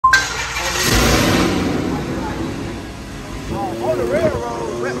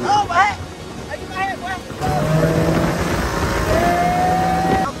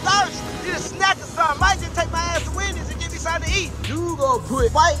gonna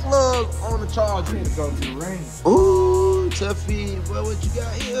put white gloves on the Charger. Let's go to the ring. Ooh, Tuffy, boy, what you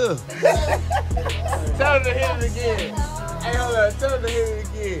got here? Tell him to hit it again. Hey, hold on, tell him to hit it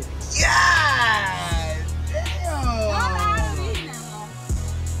again. Yeah! Damn!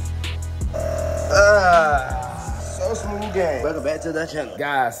 So smooth game. Welcome back to the channel.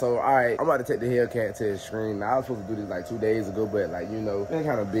 Guys, so alright, I'm about to take the Hellcat to the stream. Now, I was supposed to do this like 2 days ago, but like, you know, been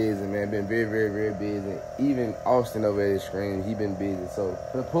kind of busy, man. Been very, very, very busy. Even Austin over at the stream, he been busy. So,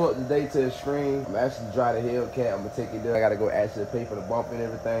 I'm gonna pull up today to the stream. I'm actually drive the Hellcat. I'm gonna take it there. I gotta go actually pay for the bumper and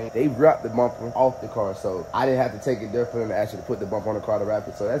everything. They wrapped the bumper off the car, so I didn't have to take it there for them to actually put the bumper on the car to wrap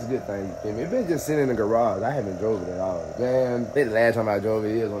it. So that's a good thing. You feel me? It's been just sitting in the garage. I haven't drove it at all. Man, I think the last time I drove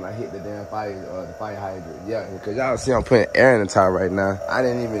it is when I hit the damn the fire hydrant. Yeah, because y'all see I'm putting air in the tire right now. I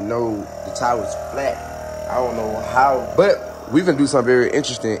didn't even know the tire was flat. I don't know how, but we can do something very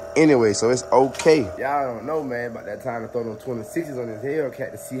interesting anyway, so it's okay. Y'all don't know, man, about that time to throw them 26s on this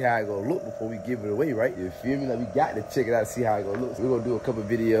Hellcat to see how it gonna look before we give it away, right? You feel me? Like, we got to check it out to see how it gonna look. So we're gonna do a couple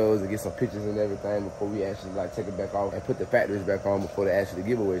videos and get some pictures and everything before we actually like take it back off and put the factories back on before they actually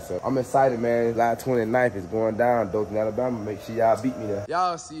giveaway. So I'm excited, man. July 29th is going down, Dothan, Alabama. Make sure y'all beat me there.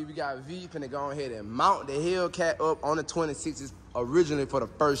 Y'all see, we got V finna go ahead and mount the Hellcat up on the 26s. Originally for the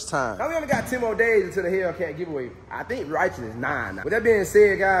first time. Now we only got 10 more days until the Hellcat giveaway. I think righteous is 9 now. With that being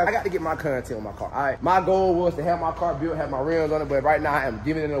said, guys, I got to get my content on my car. All right, my goal was to have my car built, have my rims on it, but right now I am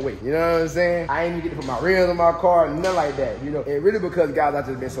giving it away. You know what I'm saying? I ain't even get to put my rims on my car, nothing like that. You know, and really because, guys, I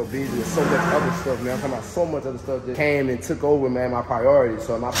just been so busy with so much other stuff, man. I'm talking about so much other stuff just came and took over, man, my priorities.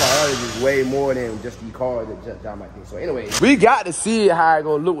 So my priorities is way more than just the cars that just down my thing. So anyway, we got to see how it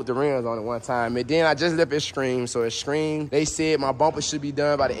gonna look with the rims on it one time. And then I just left Extreme. So Extreme, they said my bumper should be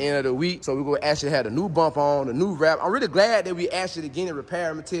done by the end of the week. So we're gonna actually have the new bump on, the new wrap. I'm really glad that we actually getting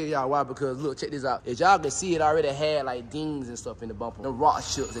repair. I'm gonna tell y'all why, because look, check this out. As y'all can see, it already had like dings and stuff in the bumper, the rock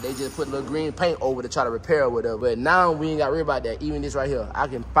chips that they just put a little green paint over to try to repair or whatever. But now we ain't got to worry about that. Even this right here, I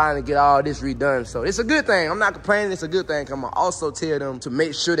can finally get all this redone. So it's a good thing. I'm not complaining. It's a good thing. I'm gonna also tell them to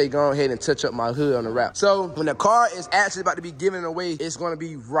make sure they go ahead and touch up my hood on the wrap. So when the car is actually about to be given away, it's gonna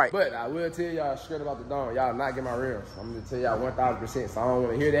be right. But I will tell y'all straight about the dawn, y'all not get my rims. I'm gonna tell y'all 1000%. So I don't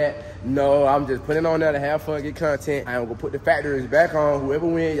want to hear that. No, I'm just putting it on there to have fun, get content. I'm gonna put the factories back on. Whoever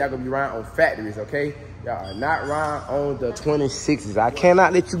wins, y'all gonna be riding on factories, okay? Y'all are not riding on the 26s. I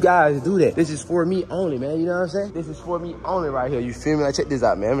cannot let you guys do that. This is for me only, man. You know what I'm saying? This is for me only right here. You feel me? Like, check this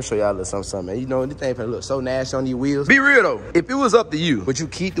out, man. I'm gonna show y'all a little something, man. You know, this thing finna look so nasty on these wheels. Be real though. If it was up to you, would you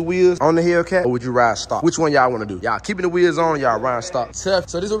keep the wheels on the Hellcat or would you ride stock? Which one y'all wanna do? Y'all keeping the wheels on, y'all riding stock? Tough.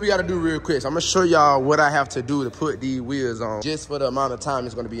 So this is what we gotta do real quick. So I'm gonna show y'all what I have to do to put these wheels on just for the amount of time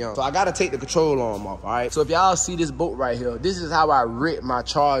it's gonna be on. So I gotta take the control arm off, all right? So if y'all see this bolt right here, this is how I ripped my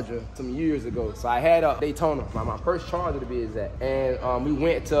Charger some years ago. So I had a Daytona, my first Charger to be exact, and we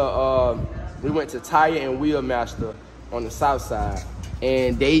went to Tire and Wheel Master on the south side,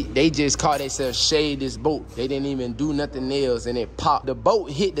 and they just caught themselves shade this bolt. They didn't even do nothing else, and it popped. The bolt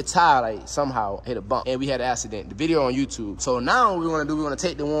hit the tire, like somehow hit a bump, and we had an accident. The video on YouTube. So now what we're gonna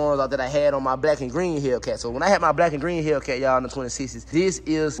take the ones out that I had on my black and green Hellcat. So when I had my black and green Hellcat, y'all, in the 26s, this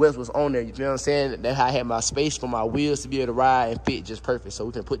is what was on there. You feel what I'm saying? That's how I had my space for my wheels to be able to ride and fit just perfect. So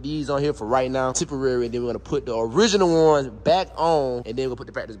we can put these on here for right now, temporary, and then we're gonna put the original ones back on, and then we'll put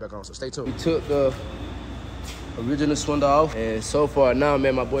the factories back on. So stay tuned. We took the original swindle off, and so far now,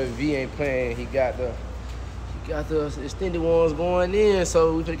 man, my boy V ain't playing. He got the extended ones going in,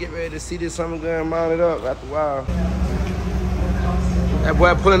 so we finna get ready to see this summer gun mounted up after a while. That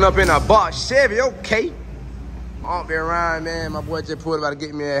boy pulling up in a box Chevy, okay. Aunt be around, man. My boy just pulled about to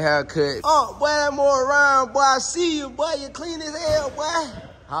get me a haircut. Oh, boy, that more around, boy. I see you, boy. You clean as hell, boy.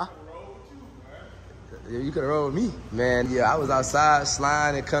 Huh? Yeah, you could have rolled me. Man, yeah, I was outside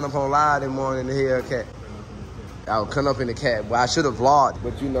sliding and cutting up on live that morning in the Hellcat. I was cutting up in the cat, but I should have vlogged.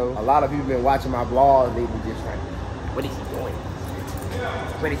 But you know, a lot of people been watching my vlogs. They be just like, what is he doing?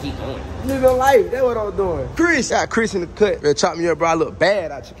 Where is he going? Live life. That's what I'm doing. Chris, got Chris in the cut. Better chop me up, bro. I look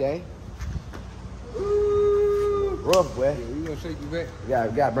bad out you, gang. Ooh, rough, boy. Yeah, we gonna shake you back. Yeah,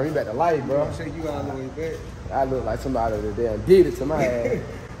 we gotta bring you back to life, bro. Gonna shake you out the way back. I look like somebody that damn did it to my ass.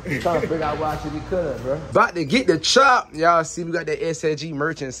 Trying to figure out why I should be cut up, bro. About to get the chop. Y'all see we got that SSG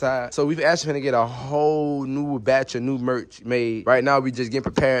merch inside. So we've actually gonna get a whole new batch of new merch made. Right now we just getting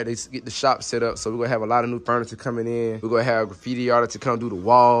prepared to get the shop set up. So we're gonna have a lot of new furniture coming in. We're gonna have graffiti artists to come do the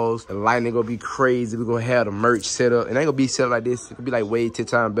walls. The lighting gonna be crazy. We're gonna have the merch set up. It ain't gonna be set up like this. It could be like way 10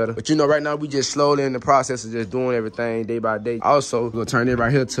 times better. But you know, right now we just slowly in the process of just doing everything day by day. Also, we're gonna turn it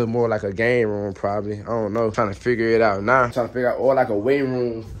right here to more like a game room probably. I don't know. Trying to figure it out now. Trying to figure out or like a weight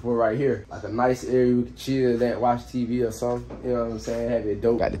room for right here. Like a nice area we can chill that, watch TV or something. You know what I'm saying? Have it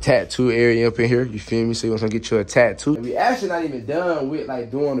dope. Got the tattoo area up in here. You feel me? So you want to get you a tattoo. And we actually not even done with like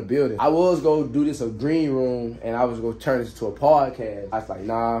doing the building. I was gonna do this a green room and I was gonna turn this into a podcast. I was like,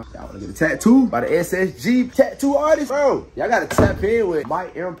 nah, y'all wanna get a tattoo by the SSG tattoo artist? Bro, y'all gotta tap in with My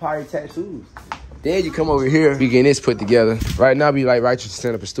Empire Tattoos. Then you come over here, we getting this put together. Right now, we like right to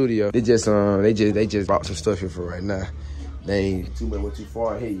set up a studio. They just brought some stuff here for right now. They ain't too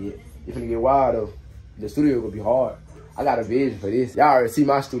far ahead yet. It's gonna get wild though. The studio gonna be hard. I got a vision for this. Y'all already see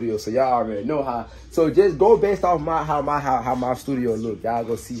my studio, so y'all already know how. So just go based off how my studio look. Y'all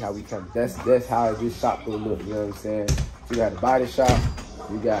go see how we come. That's how this shop gonna look. You know what I'm saying? We got the body shop.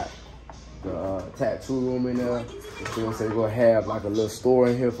 We got the tattoo room in there. You know what I'm saying? We're gonna have like a little store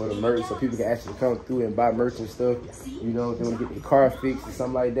in here for the merch so people can actually come through and buy merch and stuff. You know, if they wanna get their car fixed or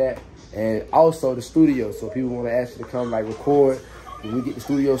something like that. And also the studio, so people wanna actually come like record. When we get the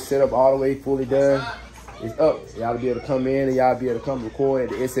studio set up all the way fully done, it's up. Y'all be able to come in and y'all be able to come record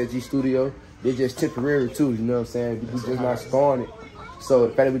at the SSG studio. They're just temporary too, you know what I'm saying? We just not starting it. So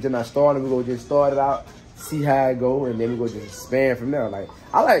the fact that we just not starting, we're gonna just start it out, see how it go, and then we're gonna just expand from there. Like,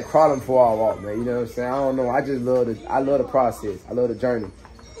 I like crawling before I walk, man. You know what I'm saying? I don't know. I just love the process. I love the journey.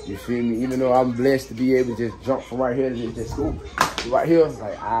 You feel me? Even though I'm blessed to be able to just jump from right here to just go right here,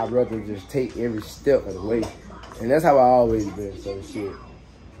 like I'd rather just take every step of the way. And that's how I always been. So shit,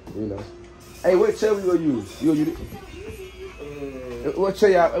 you know. Hey, what chair we gonna use? You gonna use it? What chair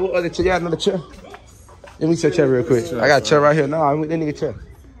y'all? What other chair? Y'all another chair? Let me see a chair real quick. I got a chair right here. No, I'm gonna get a chair.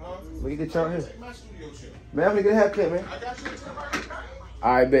 Let me get a chair right here. Man, I'm gonna get a haircut, man.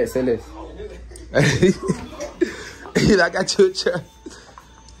 All right, bet. Say less. I got you a chair.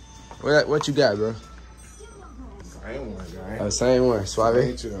 What you got, bro? Same one, guy. Oh, same one.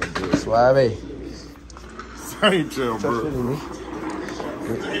 Suave. Suave. Same chair, bro.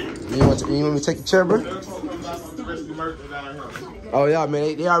 You want me to take your chair, bro? Oh, yeah,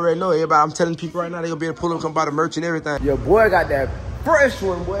 man. They already know. Everybody, I'm telling people right now, they gonna be able to pull up, come buy the merch and everything. Your boy got that fresh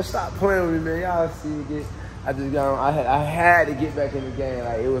one, boy. Stop playing with me, man. Y'all see it. I just got on. I had to get back in the game.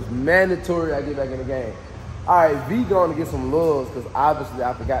 Like, it was mandatory I get back in the game. All right, V going to get some loves because obviously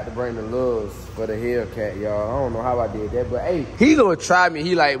I forgot to bring the loves for the Hellcat, y'all. I don't know how I did that, but hey, he gonna try me.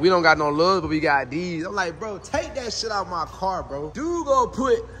 He like, we don't got no loves, but we got these. I'm like, bro, take that shit out of my car, bro. Dude gonna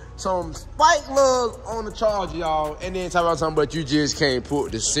put some spike loves on the charger, y'all, and then talk about something, but you just can't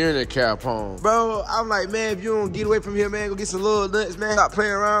put the center cap on. Bro, I'm like, man, if you don't get away from here, man, go get some little nuts, man. Stop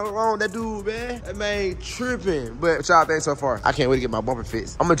playing around with that dude, man. That man tripping. But what y'all think so far? I can't wait to get my bumper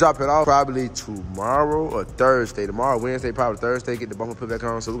fixed. I'm gonna drop it off probably tomorrow or Thursday. Tomorrow, Wednesday, probably Thursday, get the bumper put back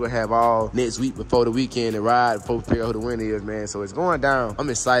on. So we're gonna have all next week before the weekend to ride before we figure out who the winner is, man. So it's going down. I'm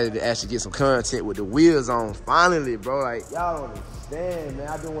excited to actually get some content with the wheels on. Finally, bro. Like, y'all don't understand, man.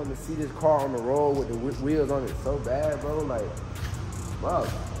 I've been wanting to see this car on the road with the wheels on it so bad, bro. Like, bro.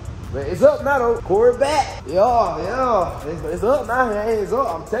 But it's up now, though. Corey back. Yeah. It's up now, man. It's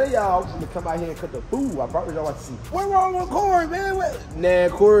up. I'm telling y'all, I'm gonna come out here and cut the food. I probably don't want to see. What wrong with Corey, man? Nah,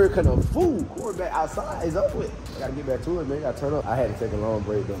 Corey cut the food. Corey back outside. It's up with. I gotta get back to it, man. Gotta turn up. I had to take a long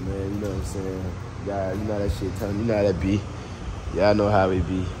break, though, man. You know what I'm saying? God, you know how that shit turn. You know how that be. Yeah, I know how it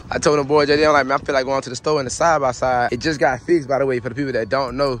be. I told them boys, I'm like, man, I feel like going to the store in the side-by-side. It just got fixed, by the way, for the people that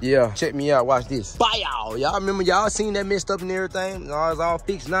don't know. Yeah, check me out, watch this. Bye, y'all. Y'all remember y'all seen that messed up and everything? It's all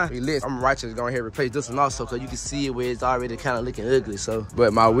fixed now. I'm righteous going here replace this one also, because you can see it where it's already kind of looking ugly, so.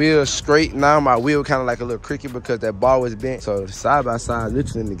 But my wheel's straight now. My wheel kind of like a little cricket because that bar was bent. So the side-by-side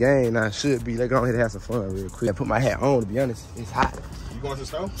literally in the game now should be. Let's go ahead and have some fun real quick. I put my hat on, to be honest. It's hot. You going to the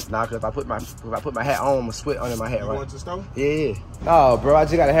store? Nah, because if I put my hat on, I'm gonna sweat under my hat, right? You going to the store? Yeah. No, bro, I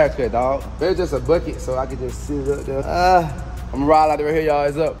just got a haircut, dog. There's just a bucket, so I can just sit up there. I'm gonna ride out there right here, y'all.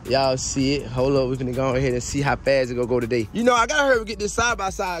 It's up. Y'all see it. Hold up, we're gonna go ahead and see how fast it gonna go today. You know, I gotta hurry to get this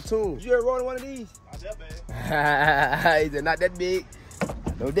side-by-side too. You ever rolling one of these? Not that big. He said, not that big.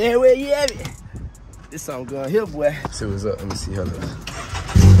 No damn way you have it. This something going here, boy. See what's up. Let me see. Hold up.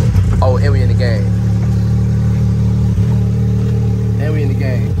 Oh, and we in the game. And we in the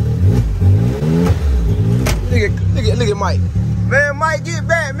game. Look at Mike. Man, Mike, get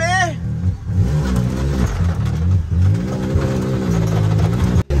back, man.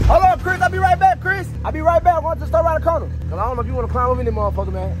 Hold on, Chris. I'll be right back, Chris. I'll be right back. I want to start around the corner. Cause I don't know if you want to climb over any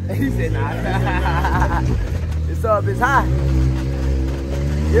motherfucker, man. He said, nah. It's up. It's high.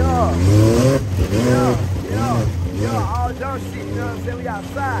 Yeah. All junk shit, you know what I'm saying? We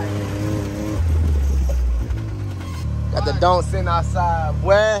outside. Got the don't send outside,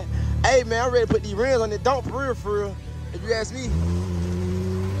 boy. Hey, man, I'm ready to put these rims on it. Don't for real. If you ask me.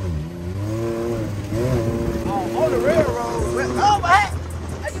 On the railroad. Oh, my hat.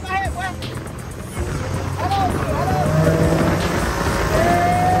 What's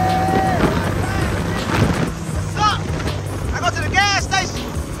up? I go to the gas station,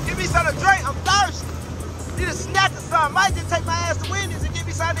 give me something to drink, I'm thirsty. Need a snack or something. Might just take my ass to Wendy's and give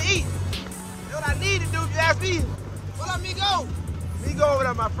me something to eat. That's what I need to do if you ask me. What up, Migo? Migo over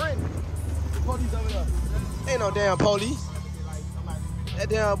there, my friend. The police over there. Ain't no damn police. That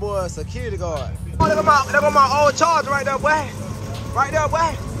damn boy a security guard. Oh, look at my old charger right there, boy. Right there,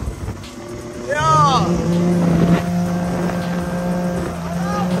 boy. Yeah.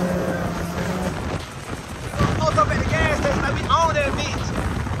 Up at the gas station like we own that bitch.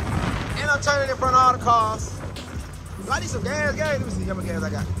 And I'm turning in front of all the cars. Do I need some gas? Let me see how much gas I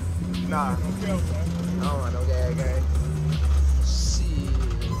got. Nah. I don't want no gas. Shit.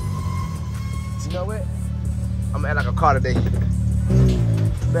 You know what? I'm gonna act like a car today.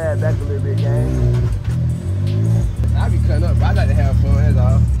 Bad back a little bit, gang. I be cutting up, but I like to have fun, that's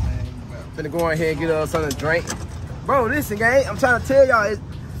all. Finna go ahead and get us something to drink. Bro, listen, gang, I'm trying to tell y'all,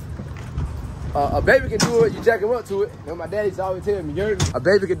 a baby can do it, you jack him up to it. You know, my daddy used to always tell me, a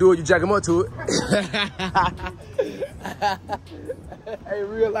baby can do it, you jack him up to it. Hey,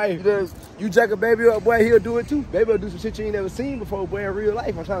 real life, you jack a baby up, boy, he'll do it too. Baby will do some shit you ain't never seen before, boy, in real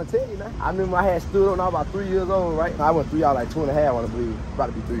life. I'm trying to tell you, man. I remember I had stood up when I was about 3 years old, right? I went 3 out like 2 and a half, I want to believe. About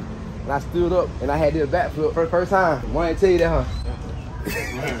to be 3. And I stood up and I had did a backflip for the first time. Why didn't tell you that, huh?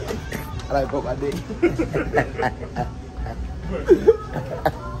 I like broke my dick.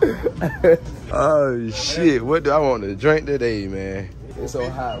 Oh shit, what do I want to drink today, man? It's so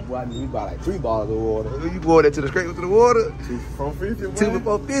hot, boy. I need to buy like 3 bottles of water. You boil that to the straight to the water? 2 for 450. 2 for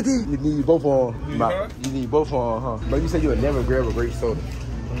 450? You need both of them. You need both of them, huh? But you said you would never grab a great soda.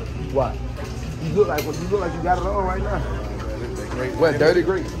 Why? You look like you got it on right now. What, dirty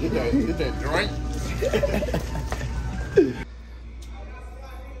grape? Get that drink.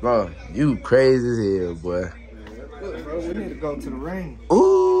 Bro, you crazy as hell, boy. Look, bro, we need to go to the range.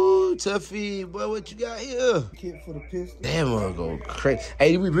 Ooh, Tuffy, boy, what you got here? Kit for the pistol. Damn, I'm gonna go crazy.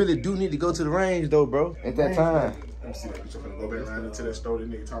 Hey, we really do need to go to the range, though, bro. At that time. Let me see that bitch. I'm gonna go back around into that store. This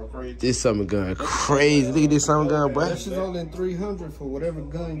nigga talk crazy. This summer gun crazy. Look at this summer gun, boy. That shit's only $300 for whatever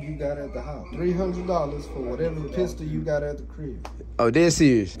gun you got at the house. $300 for whatever pistol you got at the crib. Oh, dead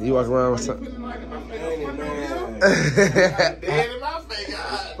serious? You walk around with something? Dead in my face,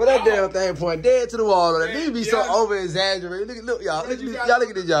 God. But that damn thing point dead to the wall. That need to be so over exaggerated. Look, y'all. Look at this, y'all.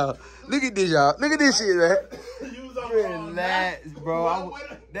 Look at this, y'all. Look at this, y'all. Look at this shit, man. Relax, bro.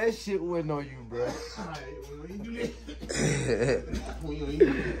 That shit wasn't on you, bro.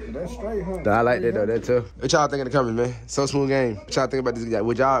 That's straight, huh? I like that though. That tough. What y'all think of the comments, man? So smooth game. What y'all think about this guy?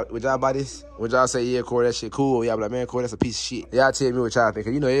 Would y'all buy this? Would y'all say, yeah, Corey, that shit cool? Or y'all be like, man, Corey, that's a piece of shit. Y'all tell me what y'all think.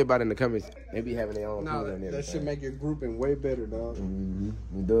 Cause you know everybody in the comments, they be having their own No, opinion. that should make your grouping way better, dog.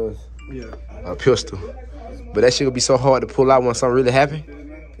 Mm-hmm. It does. Yeah. A pistol. But that shit would be so hard to pull out when something really happen.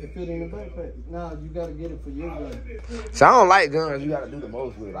 It fit in the backpack. Nah, you gotta get it for your gun. So I don't like guns. You gotta do the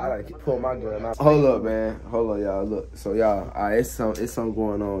most with it. I gotta pull my gun out. Hold up, man. Hold up, y'all. Look. So y'all, it's something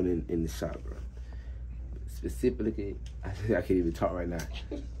going on in the shop, bro. Specifically, I can't even talk right now.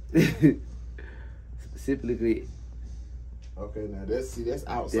 Specifically. Okay, now that's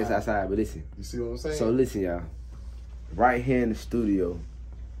outside. That's outside, but listen. You see what I'm saying? So listen, y'all. Right here in the studio,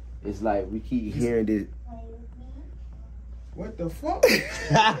 it's like we keep hearing this. What the fuck?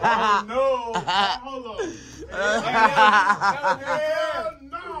 Oh, no. Hold on.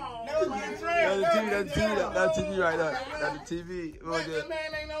 That's the TV right there. That's the TV. What, the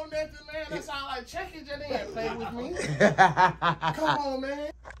man ain't know nothing, man. That sound like checkers. You didn't play with me. Come on,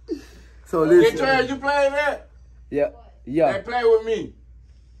 man. So listen. You playing that? Yeah. They play with me.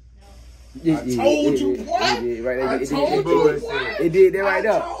 Yeah, I told you, boy. It did, right there. I told you, boy. It did that right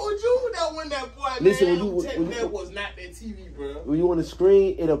there. I told you that when that boy, listen, man, that was not that TV, bro. When you on the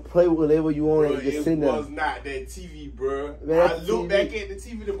screen, it'll play with whatever you want. Bro, And just it send was them. not that TV, bro. Man, I look back at the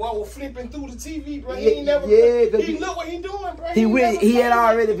TV, the boy was flipping through the TV, bro. He ain't never. Yeah, he look what he doing, bro. He had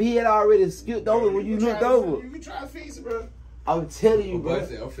already skipped over when you looked over. You try to fix it, bro. I'm telling you, bro. I'm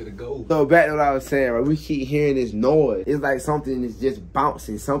finna go. So back to what I was saying, right? We keep hearing this noise. It's like something is just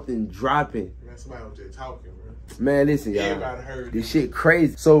bouncing, something dropping. Man, somebody was just talking, bro. Man, listen, y'all. Everybody heard this shit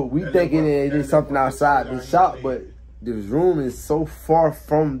crazy. So we thinking it's something outside the shop, but this room is so far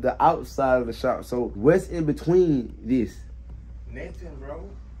from the outside of the shop. So what's in between this? Nothing,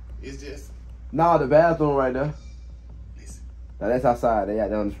 bro. It's just. Nah, the bathroom right there. Listen. Now that's outside. They got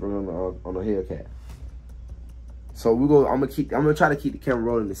down this room on the Hellcat. So I'm gonna try to keep the camera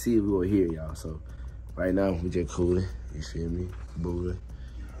rolling to see if we will hear y'all. So right now we just cooling. You feel me? Booling.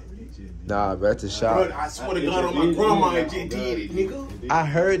 Nah, bro, that's a shot. Bro, I swear to God on my grandma, I just did it, nigga. I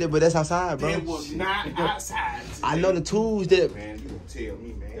heard it, but that's outside, bro. It was not outside. I know the tools that. Man, you don't tell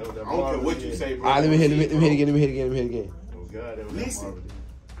me, man. I don't care what you say, bro. All right, let me hit again. Oh, God, that was listen.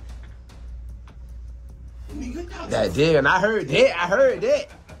 That dig, and I heard that.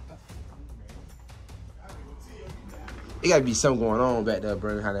 It gotta be something going on back there,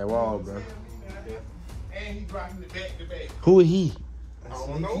 bro, behind that wall, bro. And he dropping it back to back. Who is he? I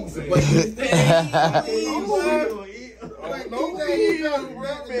don't know. Somebody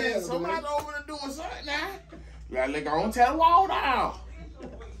over there doing something now. Like, look, I don't tell the wall down.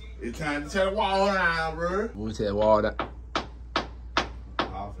 It's time to tell the wall down, bro. We'll tell the wall down.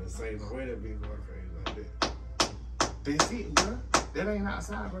 Off and say the way that be going crazy like that. That's it, bro. That ain't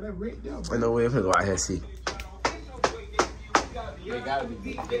outside, bro. That right there, bro. I know we're gonna go out here and see. They gotta be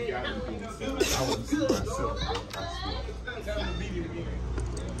good. They gotta be good. I want to see myself.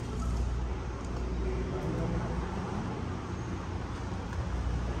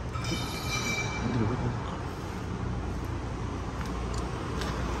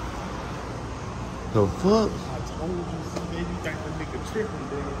 The fuck? I told you, baby, you got the nigga tripping,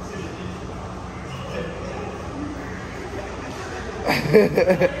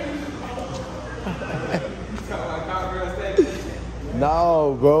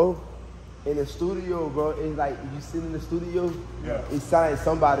 No, bro. In the studio, bro, it's like you sit in the studio, Yeah. it sounds like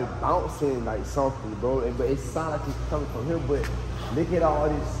somebody bouncing like something, bro. But it sounds like it's coming from here. But look at all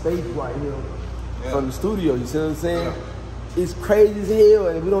this space right here from the studio. You see what I'm saying? Yeah. It's crazy as hell,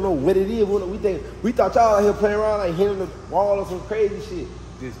 and we don't know what it is. We thought y'all out here playing around like hitting the wall or some crazy shit.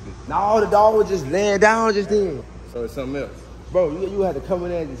 This bitch. Now the dog was just laying down just then. So it's something else. Bro, you had to come in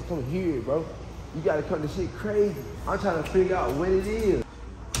there and just come here, bro. You gotta come to shit crazy. I'm trying to figure out what it is.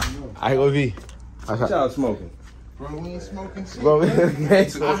 I go V. What y'all smoking? Bro, we ain't smoking shit. Bro, I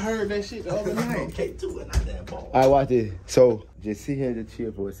heard that shit the other night. Alright, watch this. So just sit here and just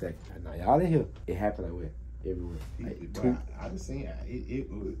chill for a second. Now y'all in here. It happened like what? Everywhere. Like, Bro, I just seen he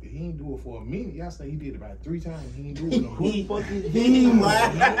ain't do it for a minute. Y'all say he did it about 3 times. He ain't do it no more. Who fucking he,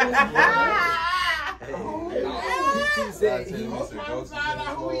 man?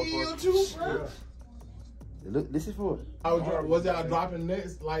 Look, this is for it. Was y'all dropping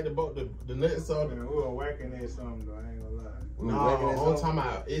nuts like about the nuts of We were whacking at something though, I ain't gonna lie. No, I'm talking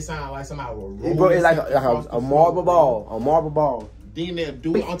about it sounded like somebody was rolling. Bro, it's like a marble ball. A marble ball. Then they'll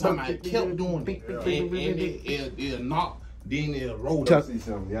do it. I'm talking about it kept doing it. And it'll knock. Then it'll roll I up. see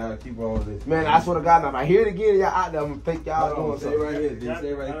something. Y'all keep all this. Man, I swear to God, now if I hear it again, y'all out there, I'm gonna think y'all doing Stay something. right here.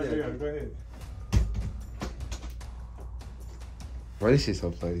 Stay right there. Go ahead. Bro, this shit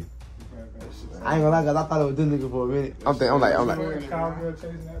so funny. I ain't gonna lie, cause I thought it was this nigga for a minute. I'm like. Cowgirl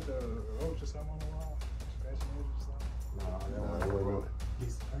chasing at the roach or something on the wall. Scratching edge or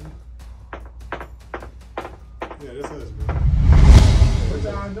something. Yeah, this is bro. What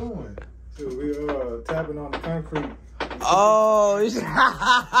y'all doing? So we tapping on the concrete. Oh, it's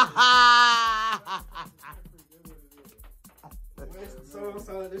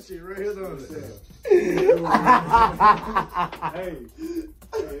So this shit right here on it. Hey,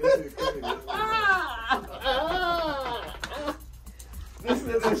 this shit crazy. Listen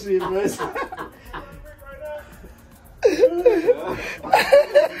to that shit, bro.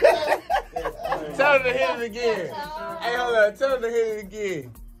 Tell him to hit it again. Hey, hold on. Tell him to hit it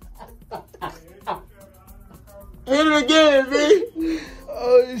again. Hit it again, B.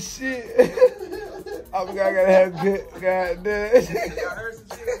 Oh, shit. I forgot I gotta have good. God damn.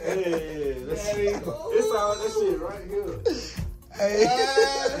 Hey, that shit. It's all that shit right here. Hey.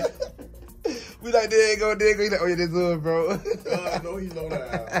 We like, there ain't go. He's like, oh, yeah, this good, bro. I know he know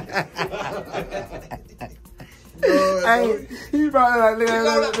that. Hey, he probably like, look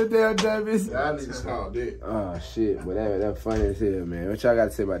at the damn dummies. Y'all need to stop that. Oh, shit. But that funny as hell, man. What y'all got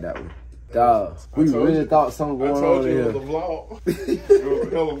to say about that one? Dog, we really thought something going on you here. it was a vlog. It was a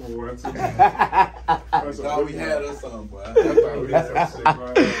hell of a one, too. Thought we had us something, boy.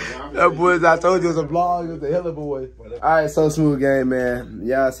 That boys, I told you it was a vlog. It was a hell of a boy. All right, so smooth game, man.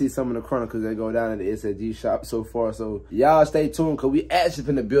 Y'all see some of the chronicles that go down at the SSG shop so far. So y'all stay tuned, because we actually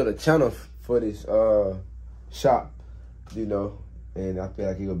finna build a channel for this shop, you know. And I feel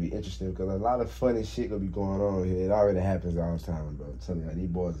like it's gonna be interesting because a lot of funny shit gonna be going on here. It already happens all the time, bro. I'm telling you, these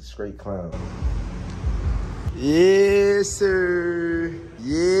boys are straight clowns. Yes, sir.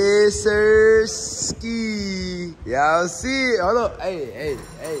 Yes, sir. Ski. Y'all see it. Hold up. Hey.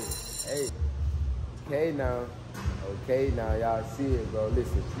 Okay, now y'all see it, bro.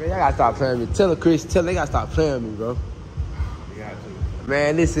 Listen, man, y'all gotta stop playing me. Tell Chris, they gotta stop playing me, bro. You got to.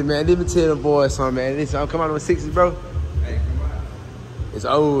 Man, listen, man. Let me tell the boys something, man. Listen, I'm coming on the 60s, bro. Hey, come on. It's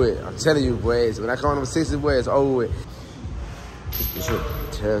over with. I'm telling you, boys. When I come on them 60, boys, it's over with. This shit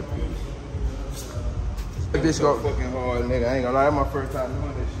terrible. This go fucking hard, nigga. I ain't gonna lie, that's my first time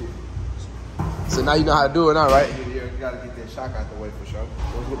doing this shit. So now you know how to do it now, right? Yeah, you gotta get that shock out the way for sure.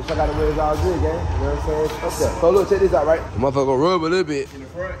 Once you get the shock out the way, it's all good, gang. You know what I'm saying? Okay. So look, check this out, right? The motherfucker gonna rub a little bit. In the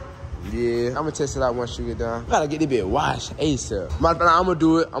front? Yeah. I'm gonna test it out once you get done. Gotta get this bit washed ASAP. I'm gonna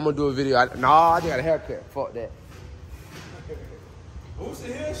do it. I'm gonna do a video. I just got a haircut. Fuck that.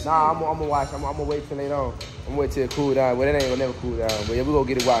 Nah, I'm gonna watch. I'm gonna wait till later on. I'm gonna wait till it cool down. Well, it ain't gonna never cool down. But yeah, we gonna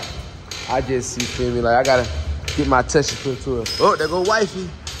get it washed. I just, you feel me? Like, I gotta get my touch put to it. Oh, there go wifey.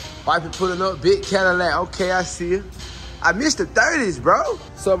 Wifey pulling up, big Cadillac. Okay, I see her. I missed the 30s, bro.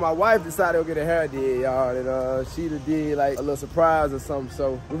 So my wife decided to get her hair did, y'all. And she did like a little surprise or something.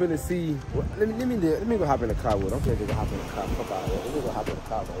 So we're gonna see. Let me go hop in the car with her. I'm gonna go hop in the car. Fuck out of here. Let me go hop in the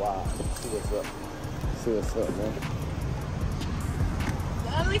car for a while. See what's up. See what's up, man.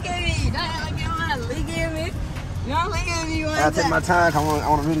 Don't look at me. Don't act like you wanna look at me. Don't look at me one time. I take my time. I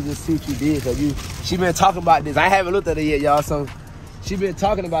want to really just see what you did. Cause she been talking about this. I haven't looked at it yet, y'all. So she been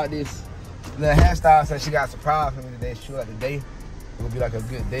talking about this. The hairstyle said she got a surprise for me today. She like the day. It would be like a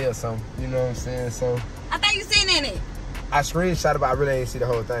good day or something. You know what I'm saying? So I thought you seen in it. I screenshot it, but I really ain't see the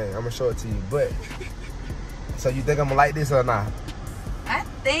whole thing. I'm gonna show it to you. But so you think I'm gonna like this or not? I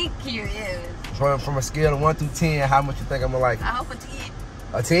think you is. From a scale of 1 through 10, how much you think I'm gonna like it? I hope a 10.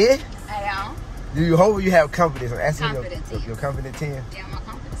 A 10? Yeah. Do you hope you have confidence? I'm asking Confident your confident 10. Yeah, my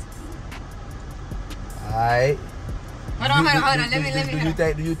confidence is 10. Alright. Hold on. Let me.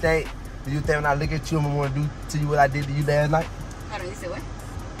 Do you think when I look at you, I'm gonna want to do to you what I did to you last night? Hold on, you said what?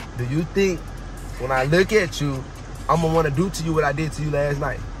 Do you think when I look at you, I'm gonna want to do to you what I did to you last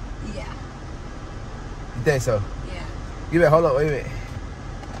night? Yeah. You think so? Yeah. Give it. Hold up. Wait a minute.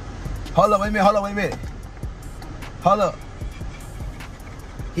 Hold up. Wait a minute. Hold up.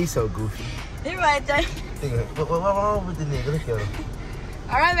 He's so goofy. You're right there. What wrong with the nigga? Look at him.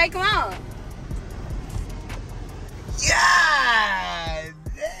 All right, man, come on. God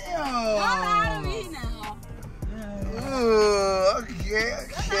damn. Don't lie to me now. Ooh, okay.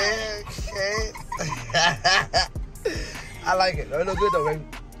 I like it. It look good though, baby.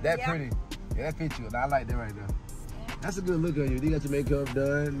 That pretty. Yeah, that fits you. I like that right there. That's a good look on you. You got your makeup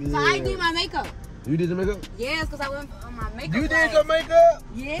done. Yeah. So I did my makeup. You did the makeup? Yes, because I went on my makeup. You did your makeup?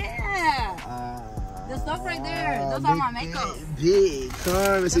 Yeah. The stuff right there. Those are my makeup. Big.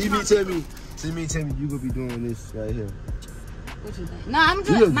 Come. So you mean tell me you gonna be doing this right here. What you think? No, I'm good.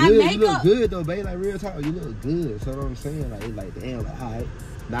 You look my good. makeup. You look good though, babe. Like real talk, you look good. So what I'm saying, like it's like damn, like alright.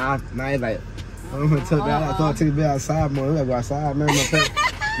 Nah, it's like I'm gonna tell you, I thought take me outside more. I'm gonna go outside, man.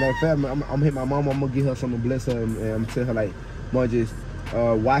 I'm gonna hit my mama. I'm gonna give her something to bless her, and I'm gonna tell her like, mom, just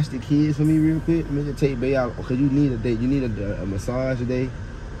watch the kids for me real quick. Let me just take baby out because you need a date. You need a massage today,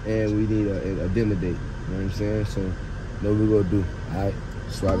 and we need a dinner date. You know what I'm saying? So, what we gonna do? All right,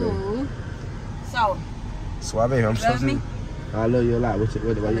 suave. Ooh. So, suave. I'm supposed to. me? I love you a lot. Why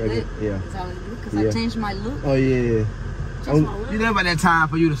you like it? Yeah. Because I changed my look. Oh yeah. My look. You know about that time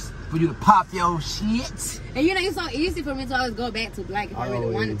for you to pop your shit. And you know it's so easy for me to always go back to black if I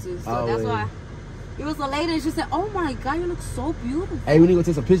really wanted to. So that's why. It was a lady and she said, "Oh my God, you look so beautiful." Hey, we need to go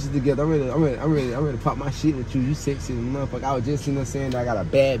take some pictures together. I'm ready to pop my shit with you. You sexy motherfucker. I was just sitting there saying that I got a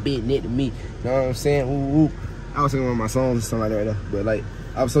bad bitch next to me. You know what I'm saying? Ooh, ooh. I was singing one of my songs or something like that. But like,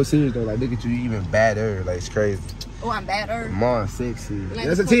 I was so serious though. Like, look at you, you even badder. Like, it's crazy. Oh, I'm badder. Mom, sexy. Like,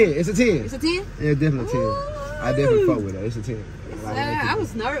 it's a 10. It's a 10. It's a 10? Yeah, definitely a 10. Ooh. I definitely fuck with her. It's a 10. I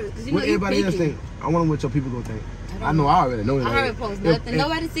was nervous because you what know everybody else think? I wonder what your people gonna think. I know. I already know it. I already post nothing.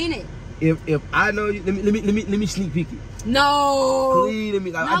 Nobody's seen it. If I know you, let me sneak peek it. No. Please, let me.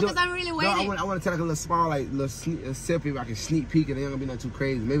 No, because I'm really waiting. No, I want to take like a little small, like little selfie where I can sneak peek it. It ain't gonna be nothing too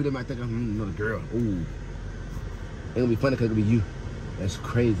crazy. Maybe they might think I'm another girl. Ooh, it's gonna be funny because it'll be you. That's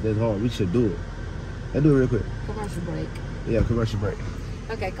crazy. That's hard. We should do it. Let's do it real quick. Commercial break. Yeah, commercial break.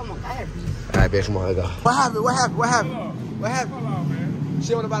 Okay, come on. I have you. All right, bitch, come on, let's go. What happened? What happened? Hold on, man.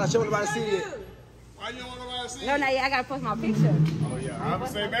 She want to see it. Why you don't want nobody to see No, it? no, yeah, I gotta post my picture. Oh, yeah. I'm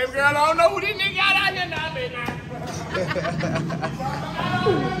gonna say, baby girl, I don't know who this nigga got out here now,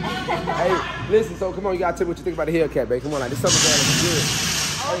 Hey, listen, so come on, you gotta tell me what you think about the Hellcat, babe. Come on, like, this something that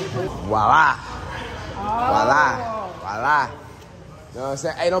is good. Voila. Voila. You know what I'm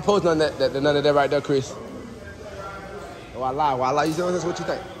saying? Hey, don't post none of that right there, Chris. Voila. You see what you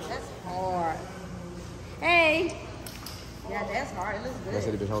think? That's hard. Hey. Yeah, that's hard. It looks good. I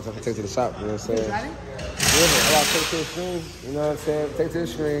said the bitch home, so I can take it to the shop. You know what I'm saying? Driving? Yeah, I gotta take it to the screen. You know what I'm saying? Take it to the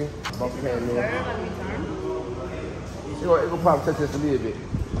screen. Bump your hand there. It gonna probably touch this a little bit.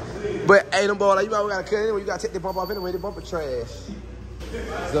 But hey, them boy, like you always gotta cut anyway. You gotta take the bump off anyway. The bumper trash.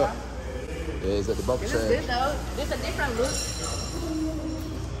 What's up? Yeah, it's at the bumper This track. is good though. This a different look.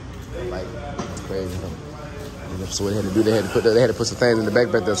 Like, crazy. So what they had to do, they had to put some things in the back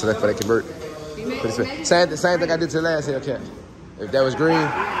there, so that's why they convert. Same thing I did to the last Hellcat. If that was green,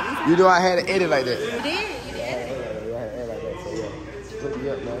 you know I had to edit like that. You did? You did? Yeah, I had to edit like that. So yeah, put me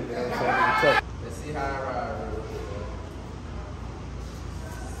up, man. You know what I'm saying? Let's see how I ride.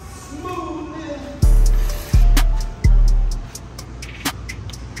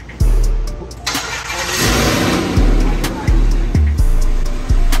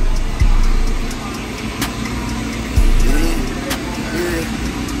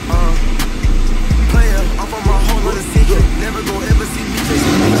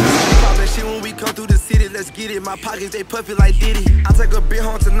 My pockets, they puffy like Diddy. I take a bit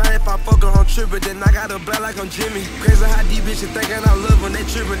home tonight if I fuck her on trippin'. Then I got a black like I'm Jimmy. Crazy how these bitches thinkin' I love when they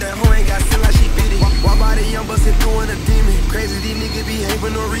trippin'. That hoe ain't got sin like she fitty. Walk by the young bustin' through a demon. Crazy these niggas behave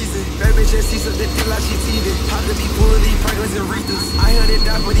for no reason. That bitch just see something thick like she teething. Pocket be full of these Franklins and Reethers. I heard it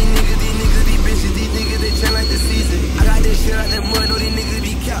die for these niggas, these bitches, these niggas they change like the season. I got this shit out that mud, know these niggas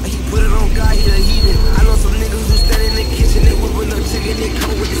be count. He put it on God, he a heathen. I know some niggas who stand in the kitchen, they whippin' up chicken, they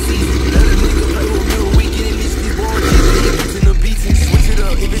come with the season. Let a nigga play with me a weekend. Switch it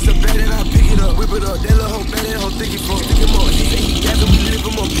up, if it's a bad then I pick it up, whip it up, that little hoe bad, that hoe thick it for, stick him up, he say he gas and we lift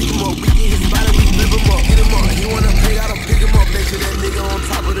him up, pick him up, we get his body, we flip him up, get him up, he wanna pay, I don't pick him up, make sure that nigga on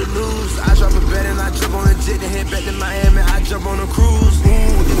top of the news, I drop a bet and I jump on a jet and head back to Miami, I jump on a cruise,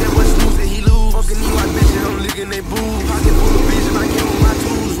 ooh, if that was smooth and he lose, fucking you, I bet you I'm licking they boobs, pocket full of bitch and I get on my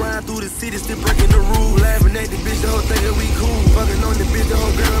tools, riding through the city, still breaking the rules, laughing at the bitch, the whole thing that we cool, fucking on the bitch, the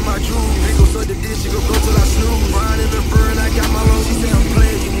whole girl in my jewels, they gon' suck the dick, she gon' go till I snooze, riding in the burn, I got my loan, she say I'm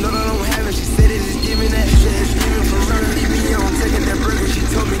playing, you know that I don't have it, she said it is giving that, she said it's giving for trying to leave me on, taking that burger, she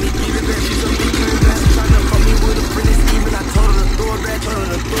told me to give it back, she told me to give it back, she trying to fuck me with a friend, it's even, I told her to throw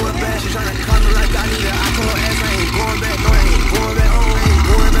it back, she trying to call me like I need her, I told her ass I ain't going back, no I ain't going back home, I ain't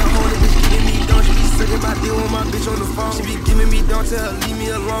going back home, the bitch giving me down, she be sucking my deal with my bitch on the phone, she be giving me down, tell her leave me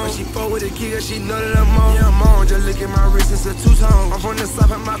alone, when she fuck with a kicker, she know that I'm on, yeah I'm on, just look at my wrist, it's a two-tone, I'm from the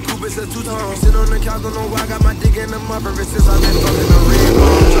south and my coupe, it's a two-tone, sit on the couch, don't know why I got my dick in the mouth, ever since I've been fucking the red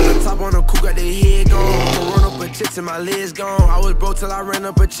bone, trying to top on the coupe, got their head gone, I'ma run up a check till my legs gone, I was broke till I ran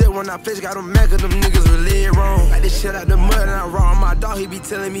up a check, when I fish got them mad cause them niggas were led wrong, like this shit out the mud and I raw on my dog, he be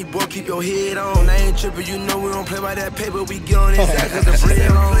telling me, boy keep your head on, I ain't trippin', you know we don't play by that paper, we get on his ass cause the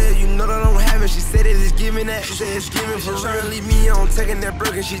bread on, you know that I don't have it, she said it is giving that, she said it's giving for trying to leave me on, taking that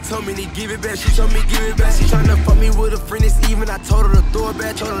burger, she told me to give it back, she told me give it back, she trying to fuck me with a friend, it's even, I told her to throw it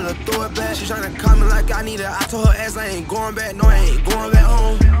back, she trying to call me like I need her, I told her ass I ain't going back, no I ain't going back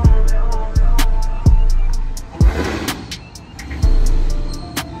home.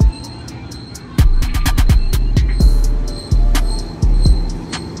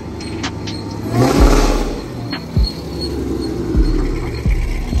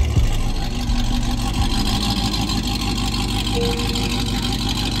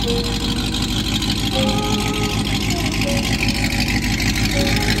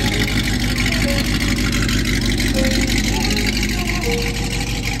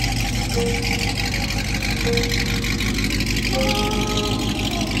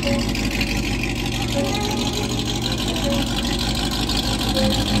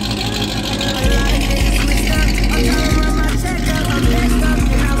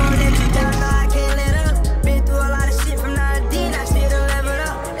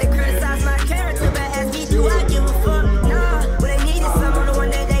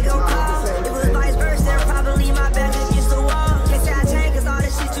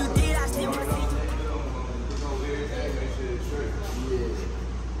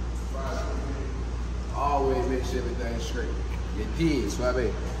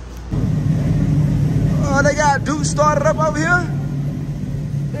 Oh, they got Duke started up over here.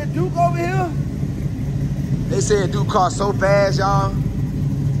 That Duke over here. They said Duke car so fast, y'all.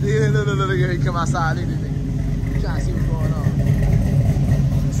 Look, he come outside. Look, trying to see what's going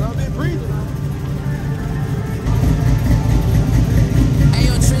on. Something breathing. Hey,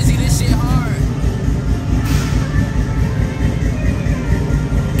 yo, Trizzy, this shit hard.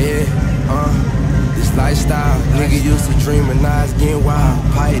 This lifestyle, nigga used to dream and now it's getting wild.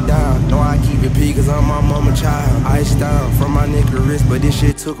 Pipe down, know I keep it P cause I'm my mama child. Ice down from my nigga wrist, but this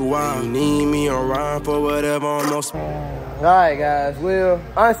shit took a while. You need me around for whatever I'm no. Alright guys, well,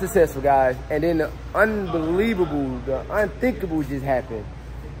 unsuccessful guys. And then the unbelievable, the unthinkable just happened.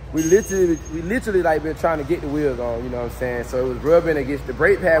 We literally like been trying to get the wheels on, you know what I'm saying? So it was rubbing against, the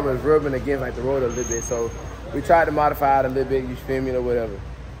brake pad was rubbing against like the road a little bit. So we tried to modify it a little bit, you feel me, or whatever.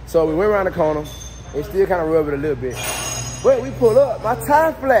 So we went around the corner. It still kind of rubbed it a little bit. But we pull up, my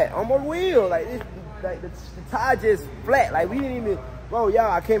tire flat on my wheel. Like this, like the tire just flat. Like we didn't even, bro,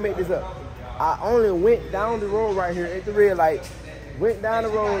 y'all, I can't make this up. I only went down the road right here at the red light, went down the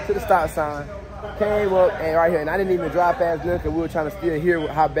road to the stop sign, came up and right here, and I didn't even drive past nothing because we were trying to still hear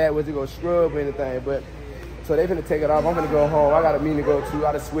how bad was it gonna scrub or anything. But so they finna take it off. I'm finna go home. I got a meeting to go to.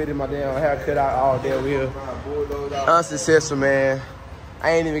 I done sweated my damn hair cut out all day over here. Unsuccessful, man.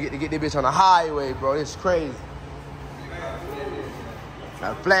 I ain't even get to get this bitch on the highway, bro. It's crazy.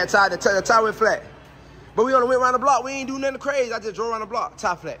 A flat tire, the tire went flat. But we only went around the block. We ain't do nothing crazy. I just drove around the block,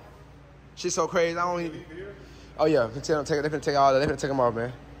 tire flat. Shit so crazy. I don't even. Oh yeah, they finna take all that. They finna take them off,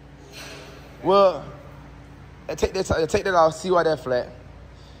 man. Well, take that off. See why that flat.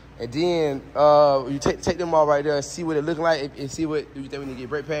 And then you take them all right there and see what it looking like and see what you think we need to get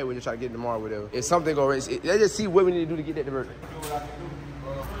brake pad. We just try to get them all or whatever. If something go right, let's just see what we need to do to get that diverted.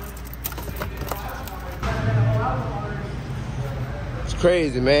 It's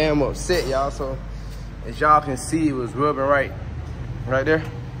crazy, man. I'm upset, y'all. So as y'all can see, it was rubbing right there.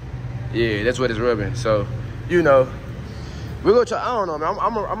 Yeah, that's what it's rubbing. So you know. We're gonna try, I don't know, man.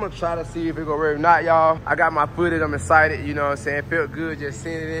 I'm gonna try to see if it go rub. If not, y'all, I got my footage, I'm excited, you know what I'm saying? Felt good just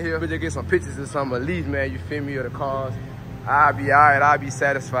seeing it in here. We just get some pictures or something, at least, man, you feel me, of the cars. I'll be all right, I'll be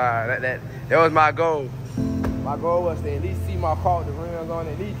satisfied. That was my goal. My goal was to at least see my car with the rims on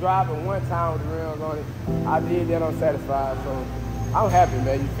it, at least driving one time with the rims on it. I did that, I'm satisfied, so I'm happy,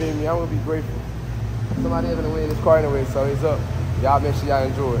 man, you feel me? I'm gonna be grateful. Somebody else gonna win this car anyway, so it's up. Y'all make sure y'all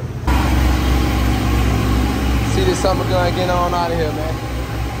enjoy it. See this summer gun getting on out of here, man.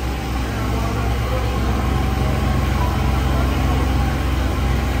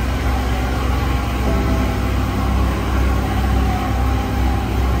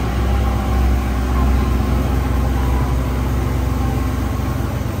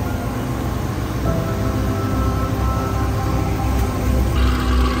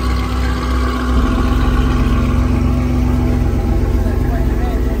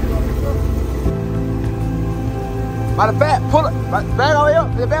 Matter of fact, pull it. Back all the way up.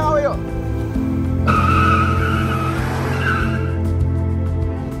 Back all the way up.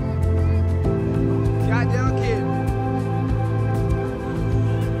 Goddamn kid.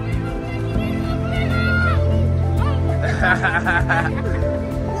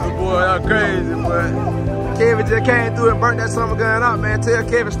 Boy, that's crazy, but Kevin just came through and burnt that summer gun up, man. Tell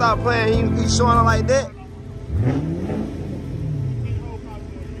Kevin stop playing. He's showing it like that.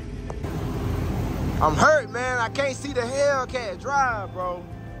 I'm hurt, man. I can't see the Hellcat drive, bro.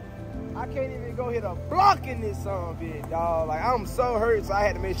 I can't even go hit a block in this song, bitch, dog. Like, I'm so hurt, so I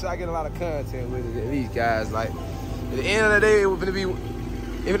had to make sure I get a lot of content with it, at least, guys. Like, at the end of the day, it's gonna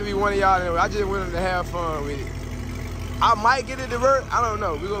be one of y'all anyway. I just wanted to have fun with it. I might get it to work. I don't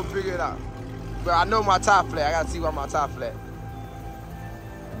know. We're gonna figure it out. But I know my top flat. I gotta see why my top flat.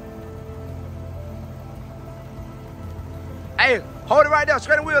 Hey, hold it right there.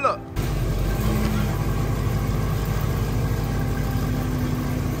 Straighten the wheel up.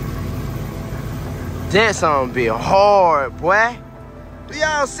 That song be hard, boy. Do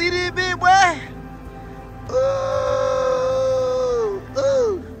y'all see this big boy? Ooh,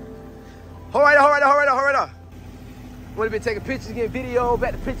 ooh. Hold right up. Wanna be taking pictures, getting video,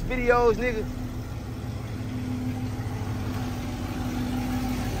 back to picture videos, nigga.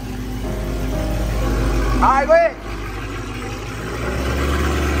 All right, go ahead.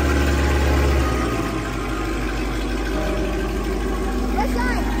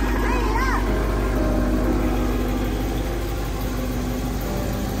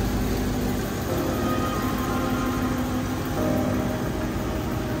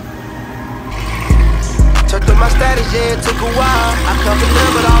 My status, yeah, it took a while. I come to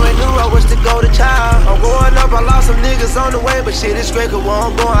live, but I always knew I was to go to child. I'm growing up, I lost some niggas on the way, but shit is straight, cause where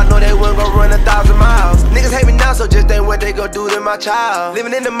I'm going, I know they wouldn't go run 1,000 miles. Niggas hate me now, so just think what they gon' do to my child.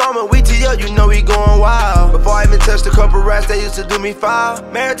 Living in the moment, we TL, you know we going wild. Before I even touched a couple rats, they used to do me foul.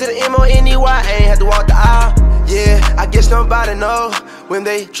 Married to the M-O-N-E-Y, I ain't had to walk the aisle. Yeah, I guess nobody know. When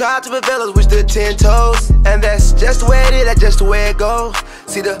they try to prevail us, we stood 10 toes. And that's just the way it is, that's just the way it goes.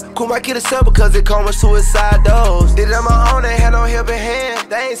 See, the cool might kill itself because it come with suicide dose. Did it on my own, ain't had no helping hand.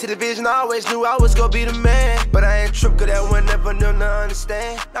 They ain't see the vision, I always knew I was gonna be the man. But I ain't tripped, cause that one never knew to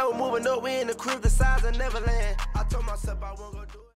understand. Now we're moving up, we in the crib the size of Neverland. I told myself I won't go do it.